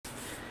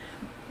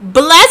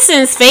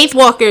Blessings, faith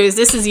walkers.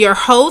 This is your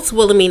host,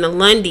 Wilhelmina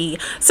Lundy.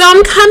 So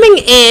I'm coming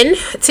in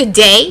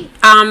today.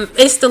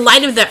 It's the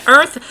light of the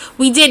earth.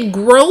 We did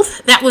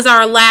growth. That was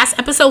our last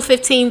episode.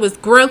 15 was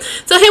growth.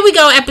 So here we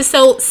go.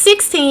 Episode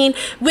 16.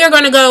 We're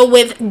going to go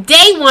with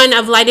day 1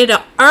 of light of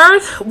the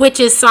earth, which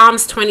is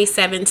Psalms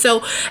 27.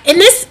 So in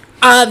this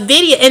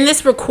video, in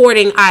this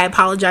recording, I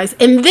apologize.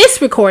 In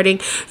this recording,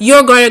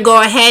 you're going to go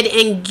ahead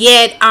and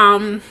get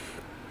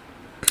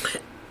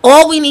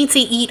all we need to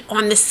eat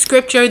on the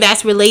scripture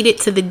that's related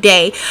to the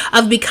day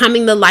of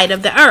becoming the light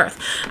of the earth.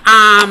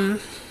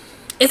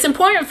 It's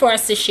important for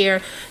us to share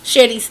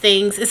these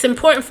things. It's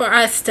important for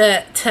us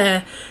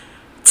to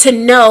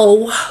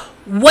know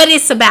what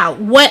it's about.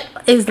 What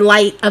is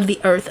light of the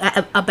earth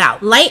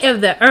about? Light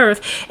of the earth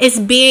is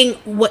being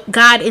what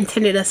God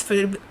intended us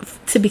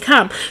to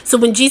become. So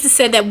when Jesus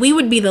said that we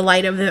would be the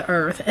light of the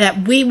earth,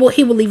 that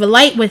He will leave a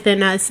light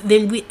within us,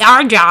 then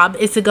our job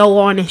is to go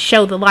on and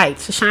show the light,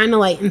 to shine the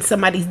light in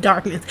somebody's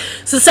darkness.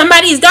 So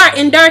somebody's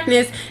in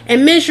darkness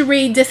and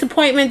misery,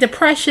 disappointment,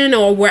 depression,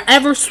 or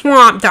wherever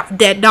swamp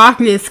that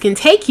darkness can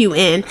take you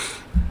in.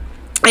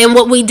 And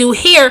what we do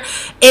here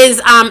is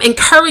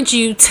encourage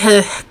you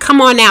to come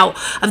on out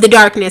of the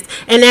darkness.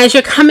 And as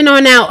you're coming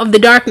on out of the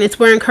darkness,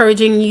 we're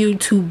encouraging you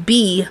to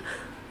be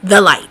the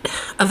light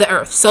of the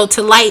earth. So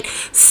to light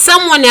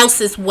someone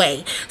else's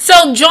way.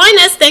 So join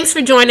us. Thanks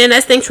for joining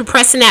us. Thanks for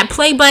pressing that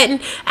play button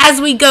as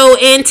we go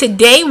into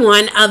day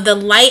 1 of the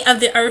Light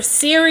of the Earth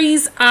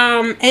series.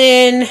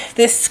 And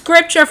the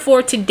scripture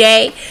for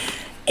today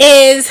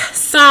is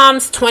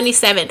Psalms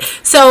 27.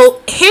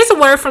 So here's a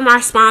word from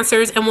our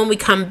sponsors, and when we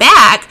come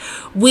back,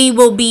 we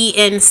will be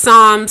in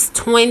Psalms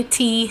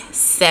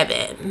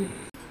 27.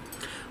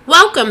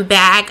 Welcome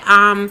back.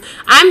 I'm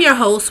your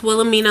host,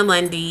 Wilhelmina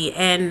Lundy,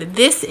 and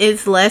this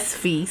is Let's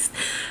Feast.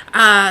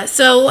 The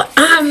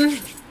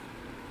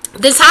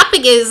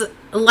topic is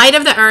Light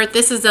of the Earth.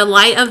 This is the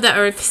Light of the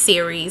Earth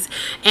series,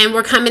 and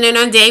we're coming in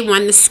on day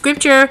 1. The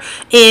scripture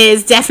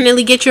is,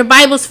 definitely get your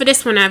Bibles for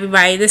this one,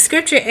 everybody. The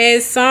scripture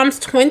is Psalms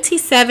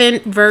 27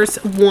 verse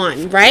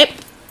 1, right?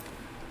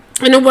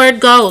 And the word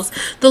goes,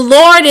 "The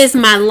Lord is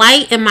my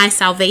light and my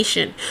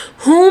salvation.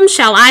 Whom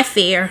shall I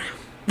fear?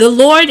 The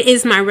Lord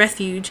is my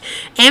refuge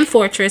and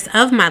fortress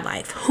of my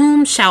life.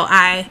 Whom shall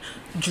I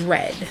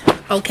dread?"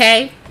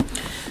 Okay?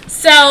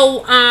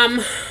 So,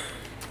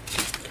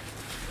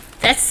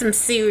 that's some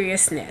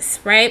seriousness,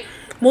 right?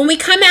 When we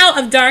come out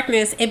of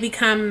darkness, it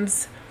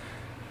becomes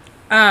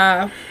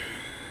it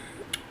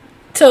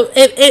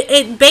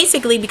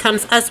basically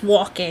becomes us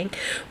walking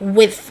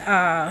with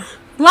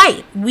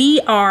light. We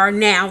are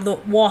now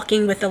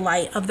walking with the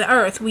light of the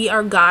earth. We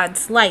are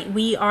God's light.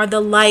 We are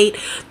the light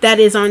that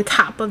is on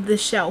top of the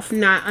shelf,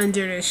 not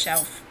under the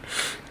shelf.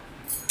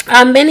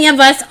 Many of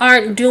us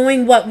aren't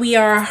doing what we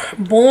are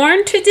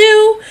born to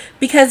do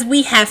because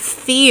we have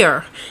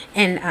fear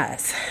in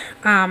us.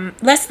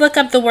 Let's look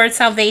up the word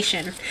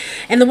salvation.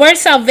 And the word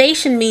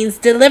salvation means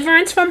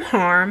deliverance from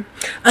harm,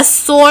 a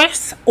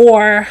source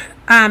or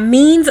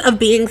means of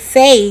being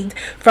saved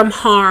from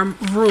harm,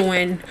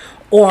 ruin,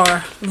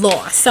 or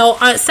loss. So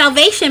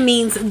salvation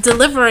means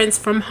deliverance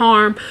from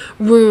harm,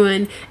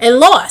 ruin, and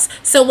loss.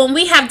 So when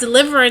we have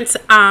deliverance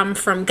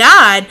from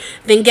God,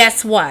 then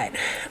guess what?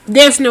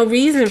 There's no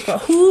reason for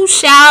who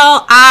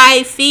shall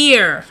I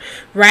fear,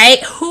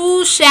 right?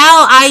 Who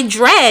shall I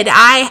dread?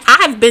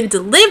 I've been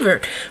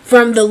delivered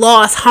from the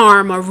loss,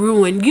 harm, or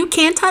ruin. You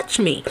can't touch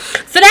me.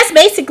 So that's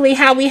basically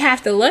how we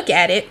have to look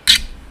at it,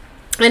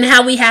 and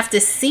how we have to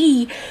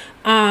see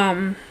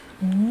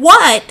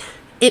what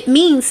it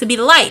means to be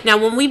the light. Now,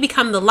 when we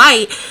become the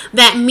light,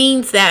 that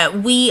means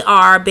that we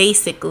are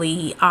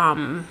basically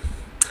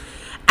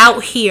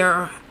out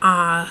here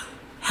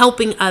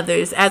helping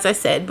others. As I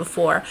said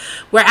before,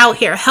 we're out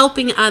here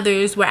helping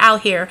others. We're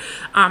out here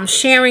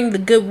sharing the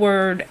good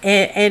word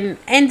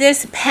and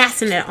just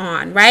passing it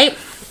on, right?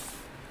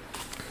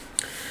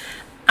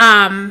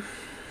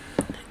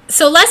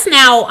 So let's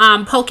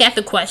now poke at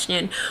the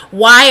question,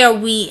 why are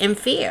we in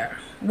fear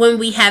when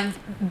we have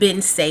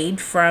been saved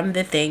from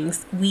the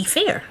things we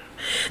fear?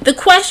 The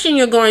question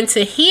you're going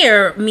to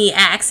hear me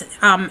ask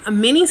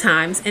many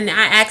times, and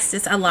I ask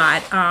this a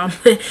lot,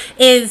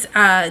 is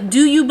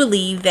do you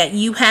believe that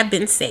you have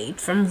been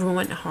saved from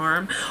ruin,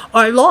 harm,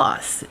 or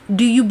loss?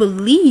 Do you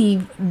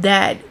believe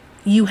that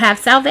you have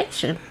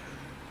salvation?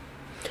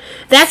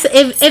 That's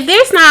if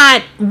there's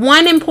not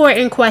one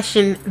important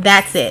question,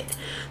 that's it.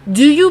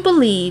 Do you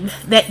believe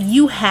that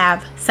you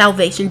have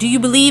salvation? Do you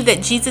believe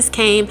that Jesus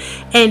came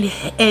and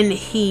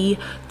he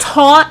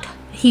taught,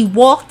 he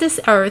walked this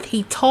earth,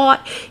 he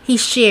taught, he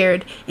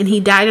shared, and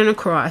he died on a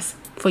cross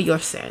for your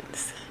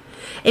sins?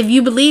 If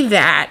you believe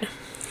that,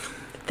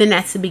 then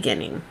that's the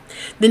beginning.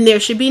 Then there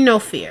should be no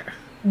fear,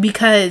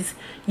 because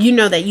you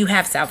know that you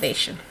have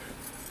salvation.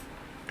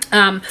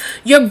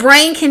 Your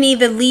brain can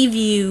either leave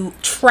you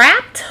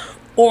trapped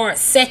or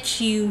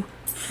set you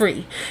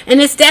free.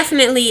 And it's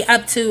definitely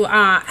up to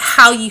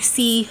how you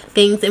see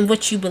things and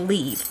what you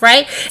believe,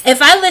 right?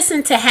 If I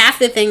listened to half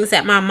the things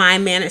that my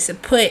mind managed to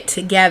put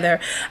together,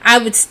 I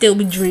would still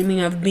be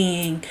dreaming of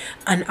being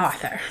an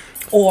author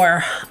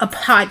or a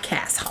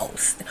podcast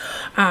host,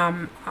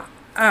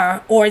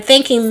 or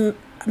thinking,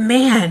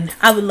 man,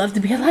 I would love to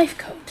be a life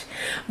coach.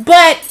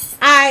 But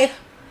I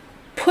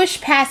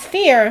pushed past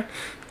fear,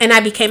 and I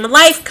became a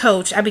life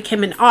coach. I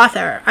became an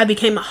author. I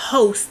became a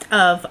host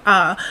of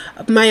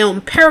my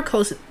own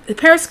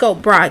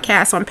Periscope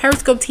broadcast on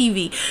Periscope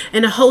TV,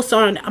 and a host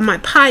on my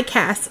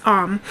podcast,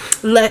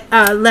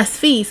 Less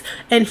Fees,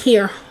 and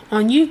here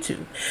on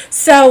YouTube.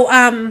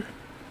 So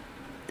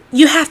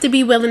you have to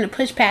be willing to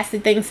push past the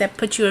things that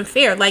put you in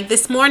fear. Like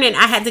this morning,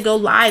 I had to go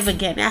live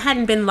again. I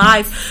hadn't been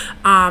live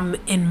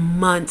in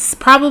months,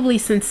 probably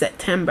since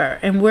September,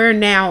 and we're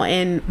now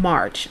in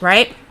March,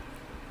 right?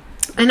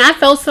 And I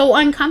felt so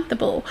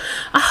uncomfortable.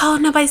 Oh,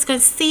 nobody's going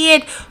to see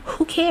it.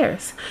 Who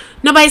cares?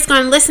 Nobody's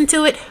going to listen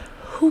to it.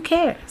 Who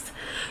cares?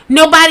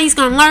 Nobody's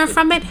going to learn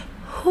from it.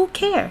 Who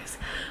cares?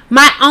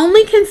 My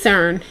only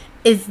concern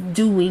is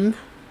doing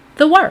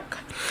the work.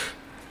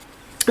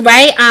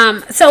 Right?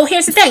 So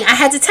here's the thing. I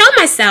had to tell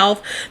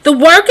myself the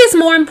work is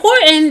more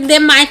important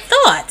than my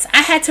thoughts.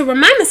 I had to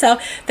remind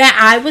myself that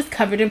I was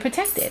covered and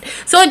protected.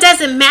 So it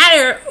doesn't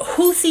matter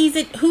who sees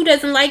it, who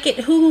doesn't like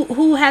it,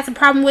 who has a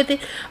problem with it.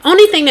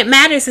 Only thing that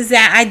matters is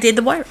that I did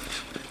the work.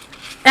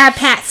 That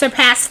I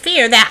surpassed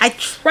fear, that I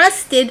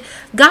trusted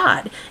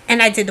God,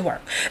 and I did the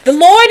work. The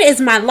Lord is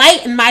my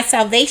light and my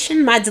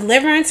salvation, my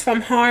deliverance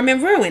from harm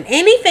and ruin.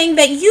 Anything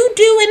that you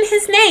do in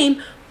His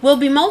name will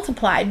be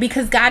multiplied,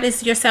 because God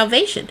is your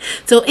salvation.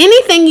 So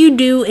anything you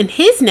do in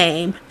His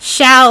name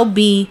shall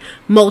be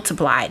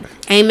multiplied.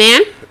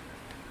 Amen.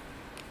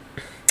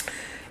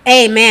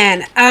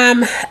 Amen.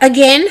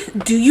 Again,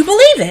 do you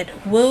believe it?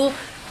 Will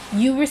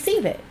you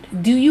receive it?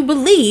 Do you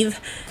believe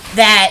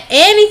that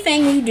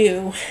anything you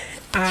do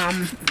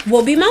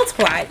will be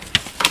multiplied?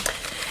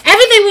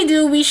 Everything we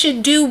do, we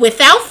should do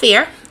without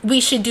fear. We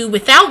should do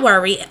without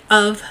worry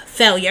of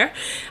failure.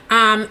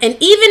 And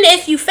even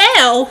if you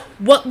fail,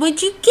 what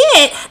would you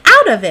get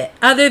out of it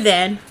other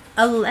than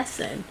a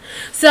lesson?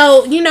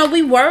 So,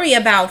 we worry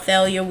about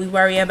failure. We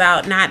worry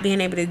about not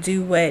being able to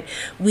do what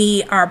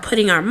we are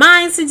putting our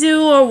minds to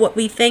do, or what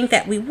we think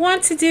that we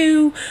want to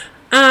do.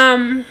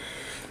 But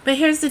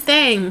here's the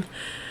thing.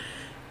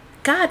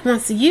 God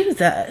wants to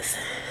use us.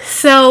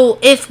 So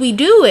if we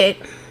do it,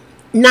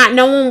 not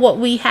knowing what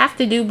we have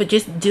to do, but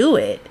just do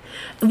it,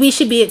 we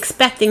should be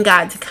expecting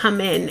God to come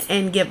in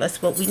and give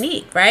us what we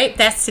need, right?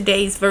 That's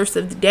today's verse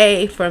of the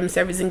day from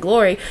Service and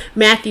Glory,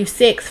 Matthew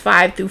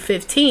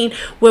 6:5-15,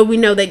 where we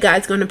know that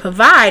God's going to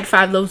provide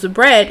 5 loaves of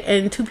bread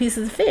and 2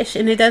 pieces of fish.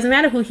 And it doesn't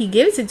matter who He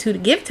gives it to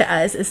give to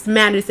us. It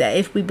matters that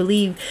if we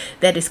believe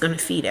that it's going to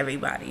feed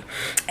everybody.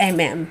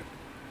 Amen.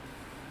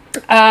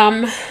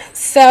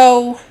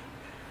 So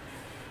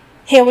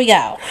here we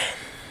go.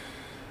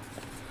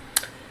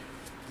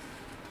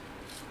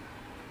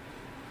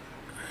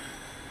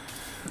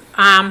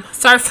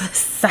 Sorry for the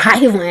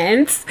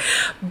silence,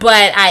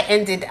 but I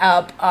ended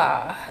up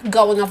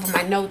going over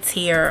my notes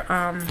here,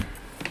 and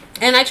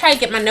I try to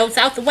get my notes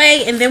out the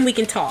way, and then we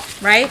can talk,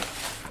 right?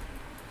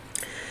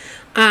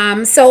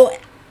 So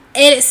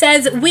it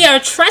says we are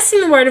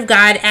trusting the Word of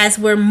God as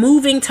we're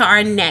moving to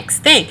our next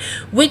thing,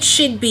 which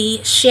should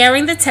be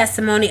sharing the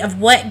testimony of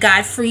what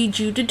God freed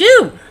you to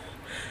do.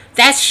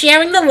 That's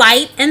sharing the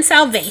light and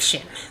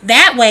salvation.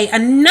 That way,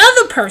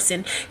 another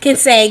person can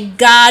say,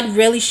 God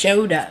really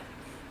showed up.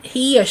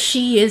 He or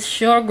she is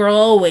sure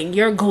glowing.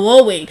 You're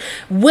glowing.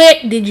 Where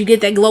did you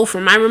get that glow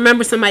from? I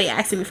remember somebody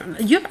asking me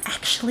you're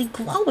actually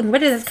glowing. Where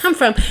did this come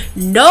from?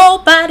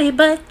 Nobody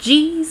but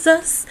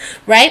Jesus.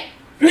 Right?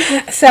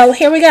 So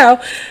here we go.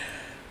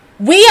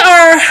 We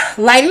are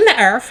lighting the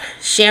earth,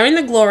 sharing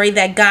the glory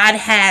that God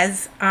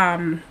has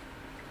on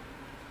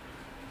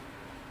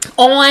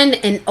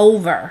and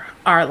over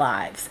our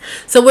lives.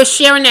 So we're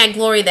sharing that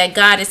glory that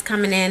God is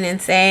coming in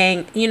and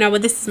saying, you know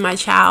what, this is my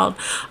child.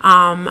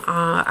 I'm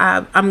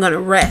going to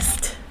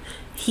rest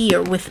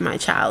here with my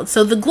child.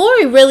 So the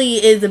glory really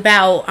is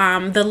about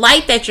the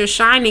light that you're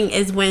shining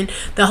is when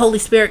the Holy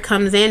Spirit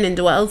comes in and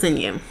dwells in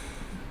you.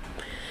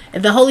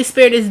 If the Holy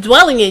Spirit is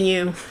dwelling in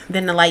you,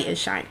 then the light is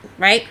shining,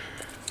 right?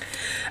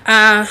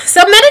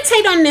 So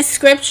meditate on this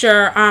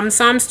scripture,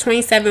 Psalms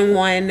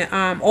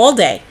 27:1,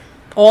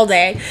 all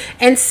day,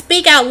 and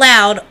speak out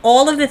loud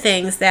all of the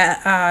things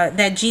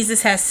that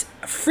Jesus has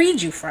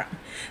freed you from.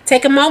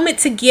 Take a moment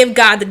to give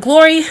God the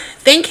glory.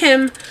 Thank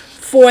Him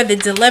for the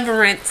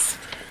deliverance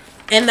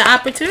and the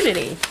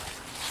opportunity.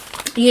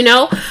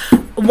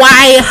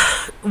 Why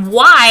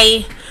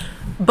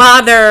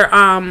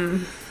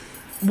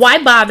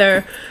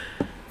bother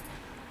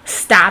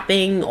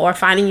stopping or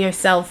finding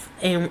yourself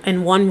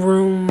in one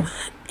room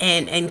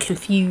and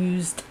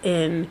confused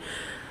and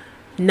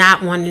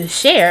not wanting to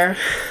share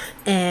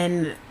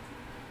and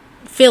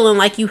feeling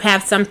like you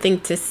have something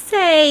to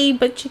say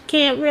but you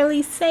can't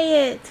really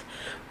say it,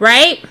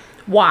 right?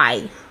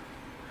 Why?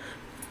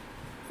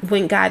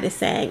 When God is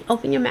saying,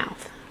 open your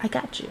mouth, I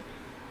got you.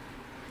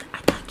 I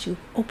got you.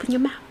 Open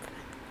your mouth.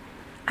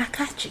 I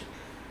got you.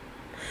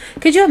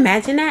 Could you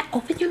imagine that?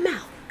 Open your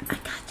mouth. I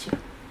got you.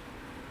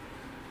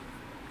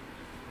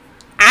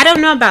 I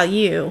don't know about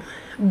you,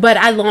 but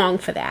I long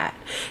for that.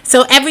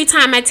 So every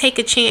time I take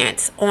a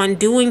chance on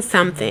doing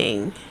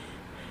something,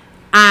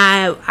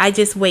 I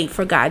just wait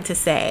for God to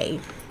say,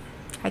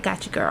 I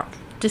got you, girl.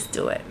 Just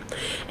do it.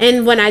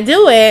 And when I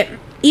do it,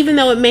 even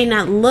though it may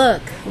not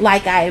look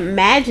like I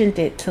imagined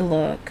it to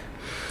look,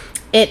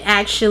 it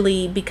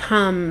actually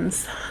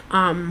becomes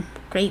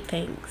great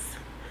things.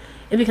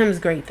 It becomes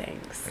great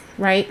things,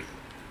 right?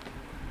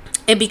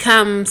 It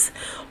becomes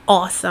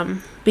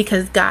awesome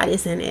because God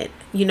is in it.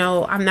 You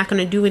know, I'm not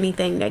going to do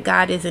anything that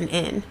God isn't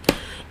in.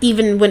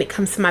 Even when it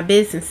comes to my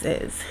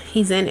businesses,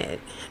 He's in it.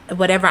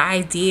 Whatever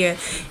idea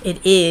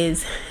it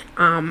is,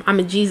 I'm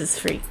a Jesus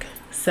freak.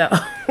 So,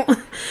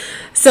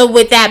 so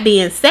with that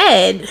being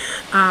said,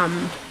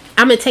 I'm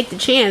going to take the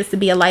chance to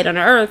be a light on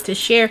the earth to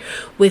share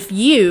with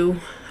you,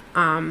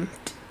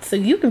 so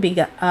you can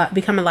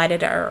become a light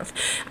of the earth.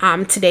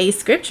 Today's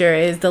scripture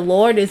is, the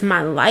Lord is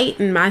my light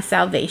and my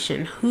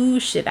salvation. Who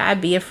should I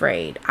be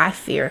afraid? I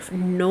fear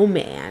no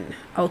man.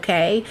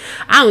 Okay?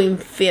 I don't even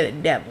fear the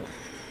devil.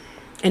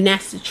 And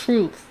that's the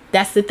truth.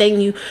 That's the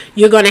thing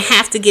you're going to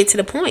have to get to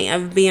the point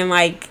of being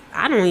like,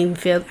 I don't even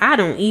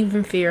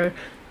fear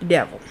the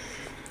devil.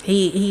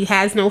 He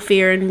has no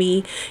fear in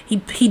me.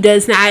 He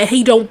does not,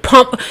 he don't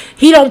pump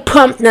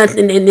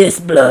nothing in this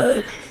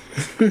blood.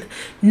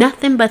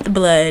 Nothing but the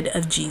blood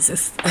of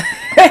Jesus.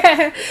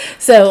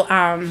 So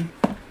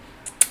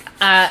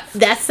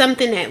that's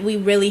something that we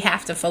really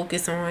have to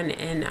focus on,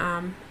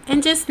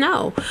 and just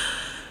know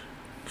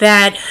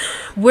that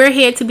we're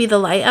here to be the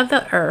light of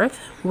the earth.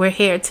 We're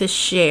here to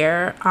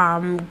share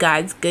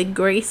God's good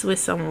grace with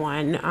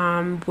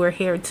someone. We're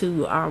here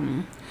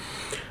to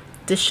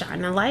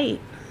shine a light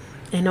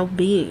in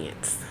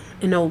obedience.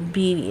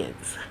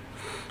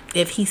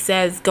 If He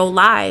says go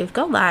live,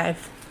 go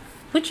live.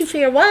 Would you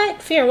fear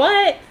what? Fear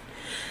what?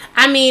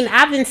 I mean,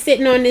 I've been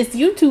sitting on this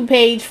YouTube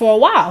page for a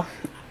while.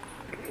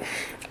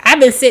 I've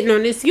been sitting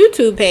on this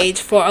YouTube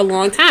page for a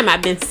long time.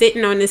 I've been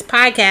sitting on this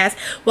podcast.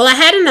 Well, I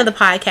had another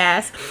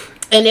podcast,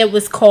 and it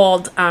was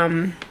called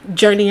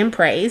Journey and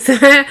Praise.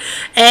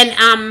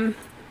 and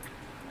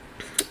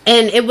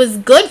it was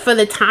good for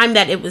the time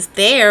that it was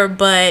there,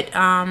 but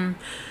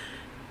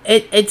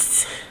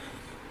it's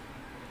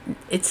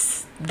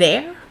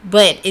there,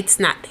 but it's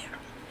not there.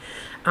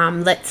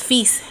 Let's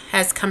Feast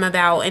has come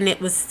about, and it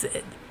was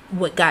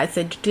what God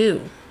said to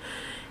do.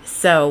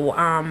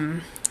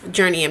 So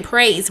Journey and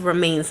Praise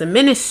remains a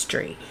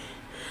ministry,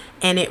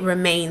 and it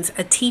remains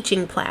a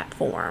teaching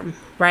platform,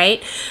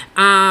 right?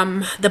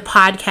 The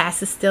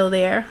podcast is still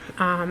there,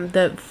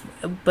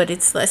 but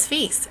it's Let's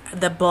Feast.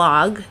 The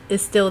blog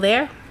is still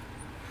there,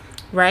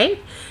 right?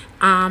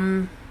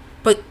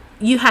 But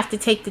you have to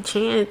take the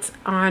chance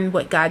on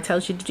what God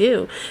tells you to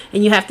do,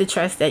 and you have to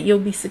trust that you'll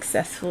be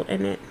successful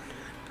in it.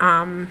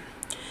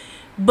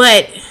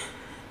 But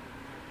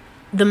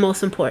the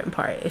most important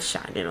part is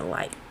shining a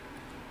light.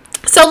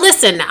 So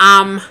listen,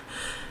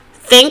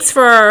 thanks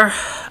for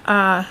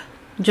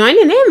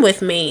joining in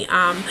with me.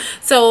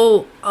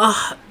 So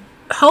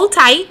hold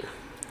tight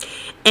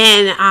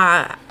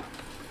and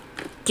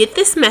get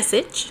this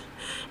message,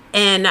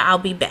 and I'll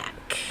be back.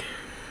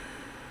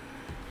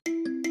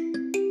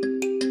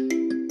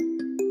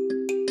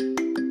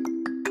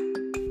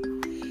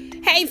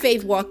 Hey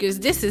Faith Walkers,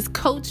 this is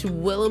Coach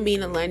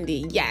Wilhelmina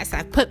Lundy. Yes,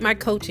 I put my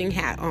coaching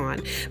hat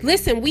on.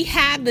 Listen, we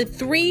have the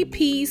 3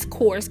 P's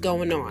course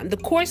going on. The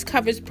course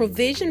covers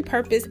provision,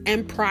 purpose,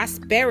 and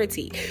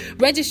prosperity.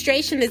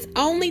 Registration is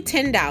only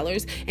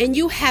 $10, and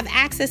you have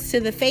access to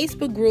the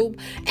Facebook group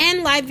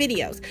and live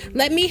videos.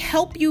 Let me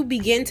help you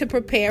begin to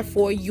prepare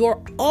for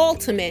your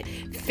ultimate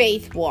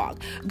faith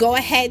walk. Go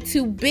ahead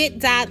to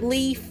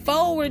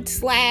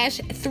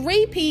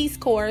bit.ly/3 P's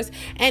course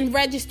and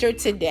register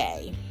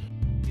today.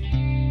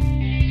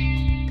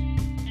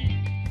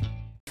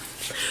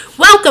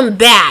 Welcome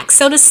back.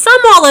 So to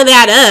sum all of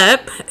that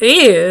up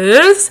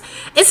is,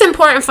 it's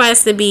important for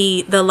us to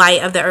be the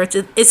light of the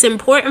earth. It's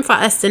important for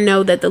us to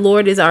know that the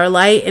Lord is our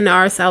light and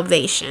our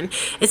salvation.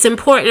 It's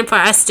important for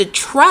us to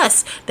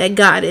trust that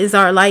God is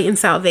our light and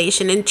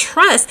salvation, and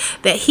trust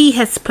that He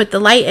has put the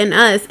light in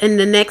us, and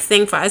the next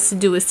thing for us to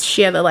do is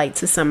share the light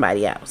to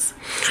somebody else.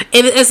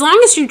 As long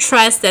as you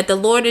trust that the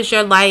Lord is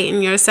your light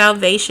and your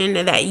salvation,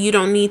 and that you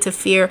don't need to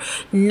fear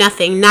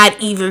nothing, not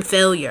even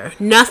failure,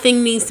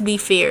 nothing needs to be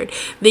feared,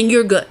 then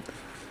you're good.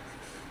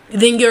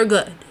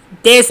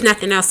 There's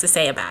nothing else to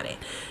say about it.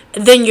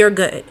 Then you're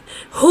good.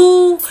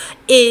 Who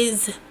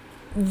is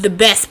the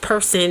best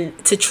person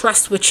to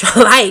trust with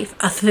your life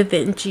other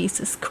than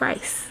Jesus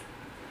Christ?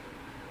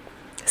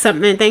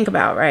 Something to think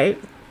about, right?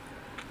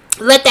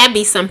 Let that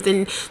be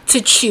something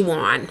to chew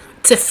on,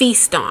 to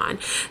feast on.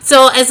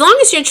 So as long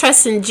as you're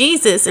trusting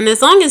Jesus, and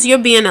as long as you're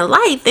being a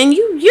light, then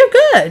you're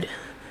good.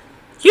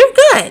 You're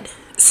good.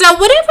 So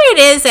whatever it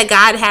is that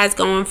God has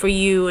going for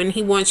you, and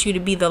He wants you to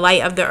be the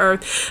light of the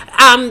earth,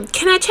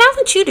 can I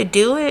challenge you to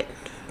do it?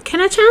 Can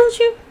I challenge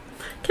you?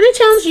 Can I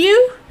challenge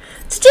you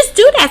to just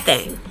do that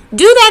thing?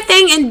 Do that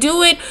thing and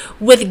do it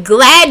with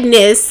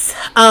gladness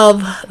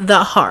of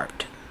the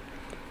heart.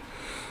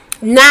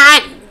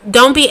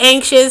 Don't be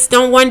anxious.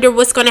 Don't wonder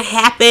what's going to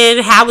happen,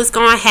 how it's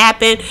going to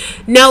happen.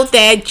 Note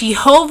that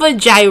Jehovah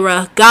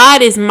Jireh,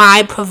 God is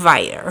my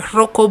provider.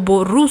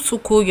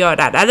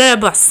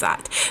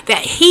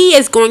 That He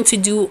is going to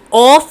do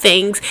all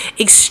things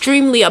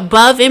extremely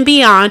above and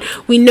beyond.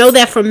 We know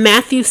that from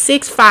Matthew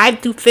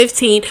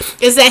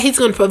 6:5-15 is that He's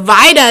going to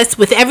provide us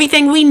with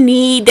everything we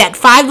need. That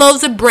 5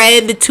 loaves of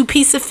bread, the 2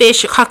 pieces of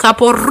fish.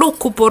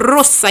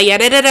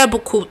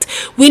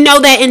 We know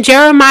that in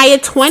Jeremiah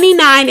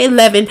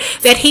 29:11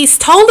 that He's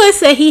told us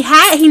that He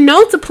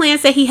knows the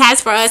plans that He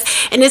has for us,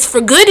 and it's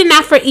for good and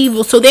not for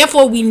evil. So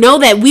therefore we know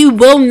that we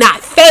will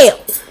not fail.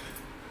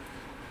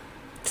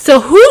 So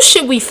who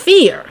should we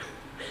fear?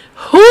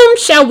 Whom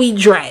shall we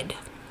dread?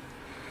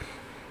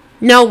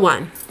 No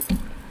one.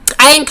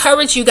 I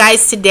encourage you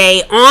guys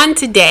today, I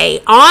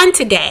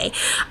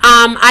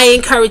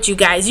encourage you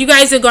guys. You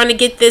guys are going to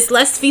get this.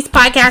 Let's Feast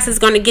podcast is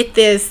going to get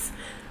this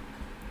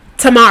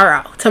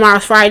tomorrow.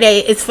 Tomorrow's Friday.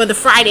 It's for the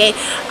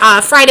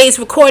Friday's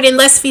recording.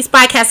 Let's Feast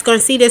podcast is going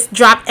to see this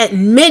drop at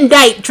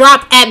midnight.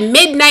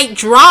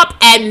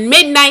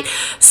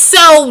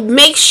 So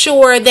make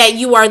sure that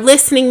you are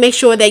listening. Make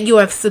sure that you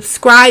have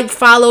subscribed,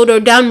 followed, or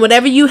done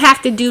whatever you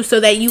have to do so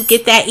that you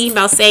get that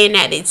email saying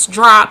that it's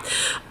dropped.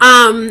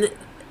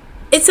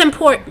 It's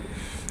important.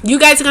 You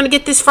guys are going to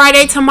get this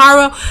Friday.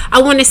 Tomorrow,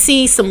 I want to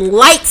see some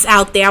lights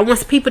out there. I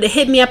want people to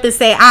hit me up and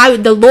say,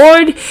 the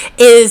Lord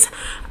is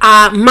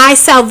my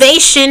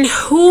salvation.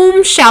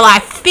 Whom shall I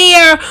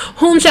fear?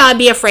 Whom shall I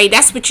be afraid?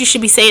 That's what you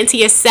should be saying to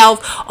yourself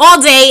all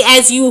day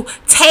as you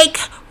take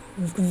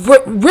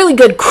really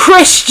good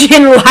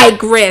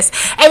Christian-like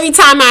risks. Every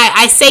time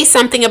I say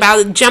something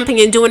about jumping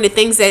and doing the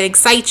things that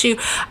excite you,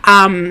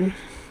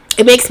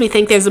 it makes me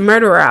think there's a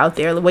murderer out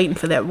there waiting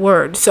for that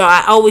word. So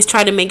I always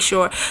try to make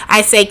sure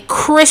I say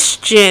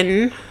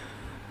Christian-like,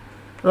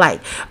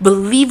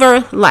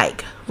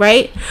 believer-like,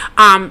 right?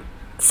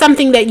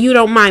 Something that you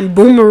don't mind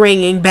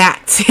boomeranging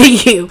back to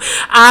you.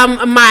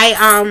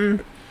 My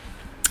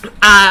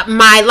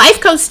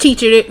life coach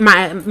teacher,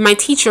 my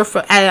teacher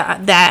for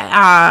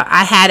that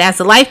I had as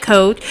a life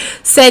coach,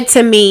 said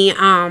to me,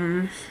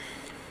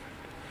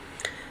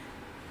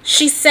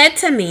 she said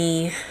to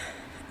me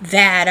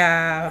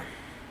that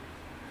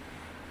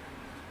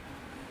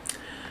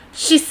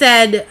she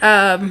said,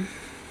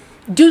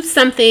 do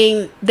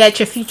something that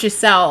your future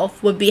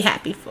self would be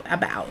happy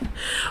about.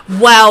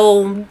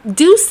 Well,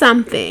 do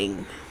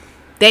something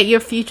that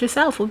your future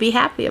self will be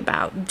happy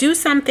about. Do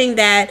something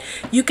that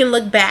you can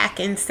look back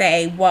and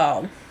say,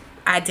 well,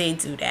 I did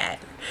do that.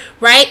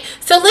 Right?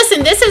 So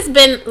listen, this has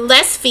been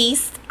Let's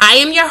Feast. I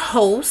am your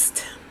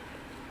host.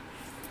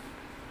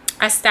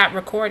 I stopped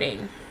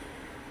recording.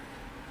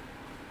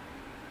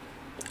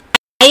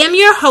 I am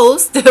your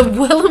host,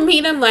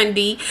 Wilhelmina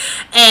Lundy,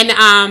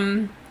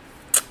 and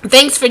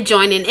thanks for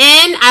joining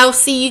in. I'll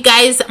see you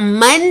guys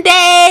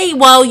Monday.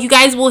 Well, you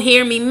guys will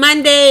hear me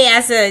Monday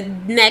as the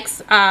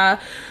next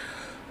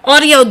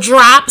audio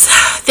drops.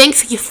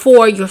 Thanks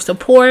for your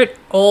support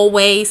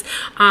always.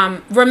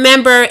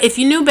 Remember, if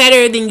you knew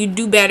better, then you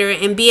do better,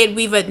 and be it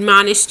we've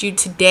admonished you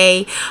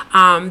today,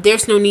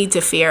 there's no need to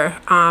fear.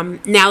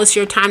 Now it's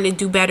your time to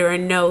do better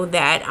and know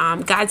that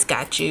God's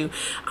got you.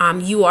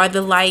 You are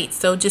the light,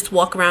 so just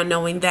walk around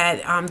knowing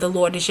that the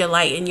Lord is your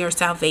light and your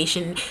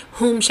salvation.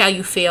 Whom shall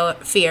you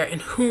fear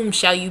and whom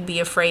shall you be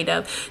afraid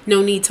of?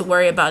 No need to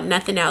worry about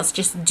nothing else.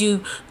 Just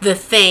do the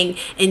thing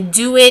and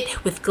do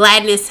it with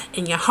gladness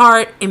in your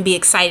heart and be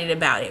excited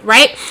about it,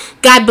 right?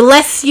 God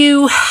bless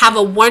you. Have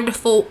a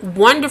wonderful,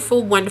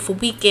 wonderful, wonderful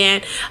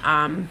weekend.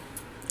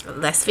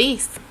 Let's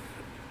feast.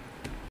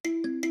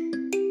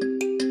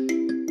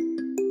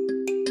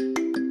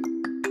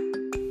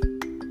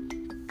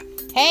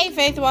 Hey,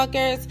 Faith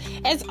Walkers.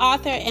 It's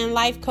author and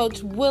life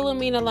coach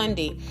Wilhelmina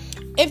Lundy.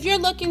 If you're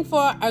looking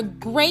for a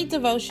great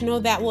devotional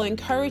that will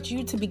encourage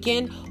you to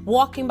begin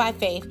walking by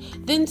faith,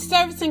 then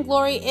Service and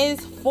Glory is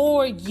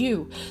for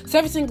you.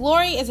 Service and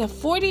Glory is a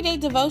 40-day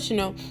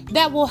devotional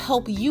that will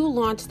help you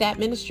launch that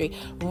ministry,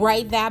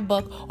 write that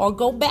book, or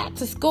go back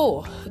to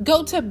school.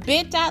 Go to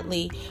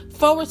bit.ly/W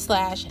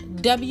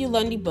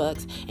Lundy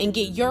Books and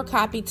get your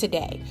copy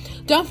today.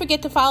 Don't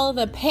forget to follow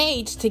the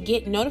page to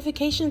get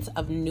notifications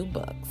of new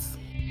books.